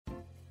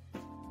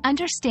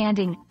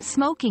Understanding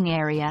Smoking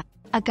Area,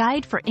 a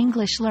guide for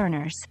English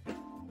learners.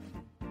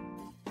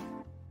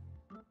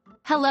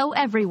 Hello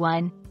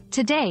everyone.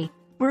 Today,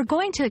 we're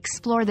going to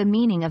explore the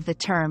meaning of the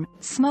term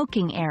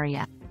smoking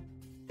area.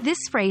 This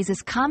phrase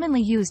is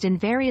commonly used in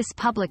various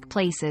public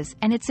places,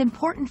 and it's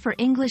important for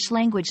English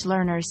language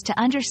learners to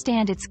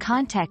understand its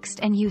context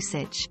and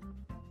usage.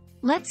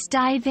 Let's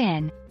dive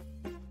in.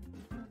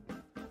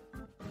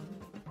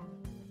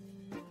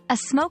 A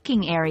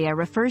smoking area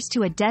refers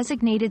to a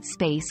designated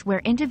space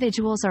where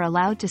individuals are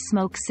allowed to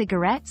smoke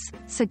cigarettes,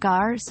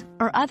 cigars,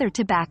 or other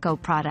tobacco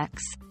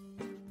products.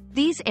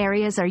 These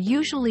areas are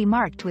usually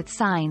marked with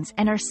signs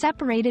and are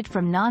separated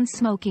from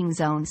non-smoking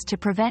zones to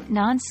prevent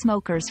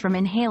non-smokers from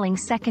inhaling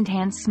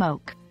secondhand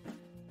smoke.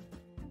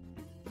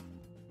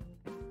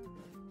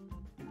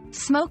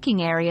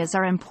 Smoking areas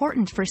are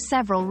important for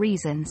several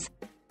reasons.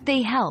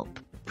 They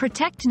help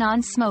protect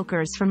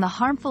non-smokers from the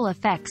harmful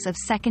effects of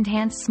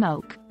secondhand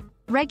smoke,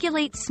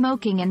 regulate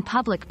smoking in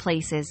public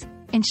places,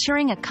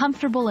 ensuring a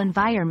comfortable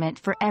environment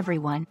for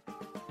everyone,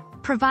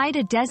 provide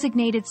a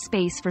designated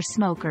space for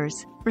smokers,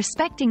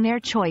 respecting their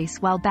choice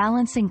while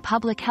balancing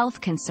public health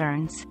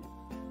concerns.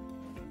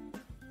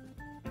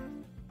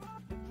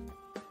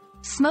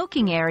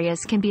 Smoking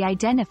areas can be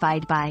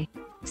identified by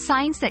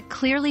signs that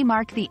clearly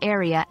mark the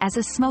area as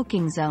a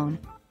smoking zone.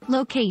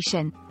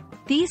 Location.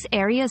 These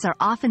areas are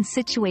often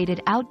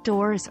situated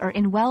outdoors or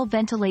in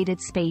well-ventilated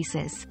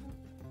spaces.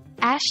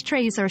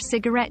 Ashtrays or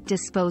cigarette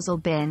disposal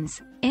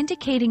bins,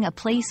 indicating a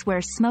place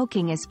where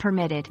smoking is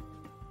permitted.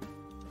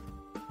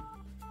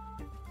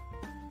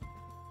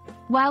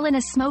 While in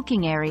a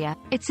smoking area,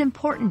 it's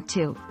important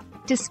to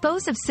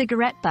dispose of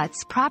cigarette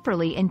butts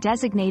properly in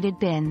designated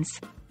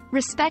bins.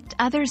 Respect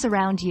others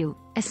around you,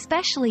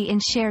 especially in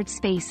shared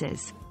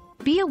spaces.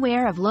 Be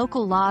aware of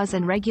local laws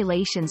and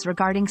regulations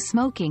regarding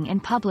smoking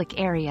in public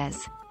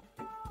areas.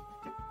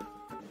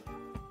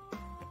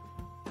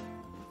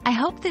 I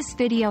hope this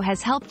video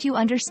has helped you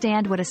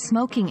understand what a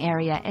smoking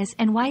area is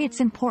and why it's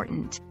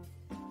important.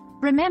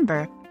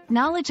 Remember,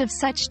 knowledge of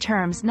such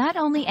terms not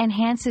only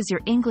enhances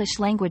your English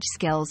language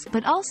skills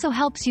but also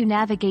helps you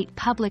navigate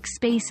public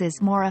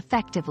spaces more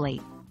effectively.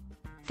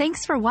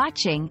 Thanks for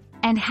watching,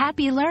 and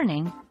happy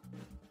learning!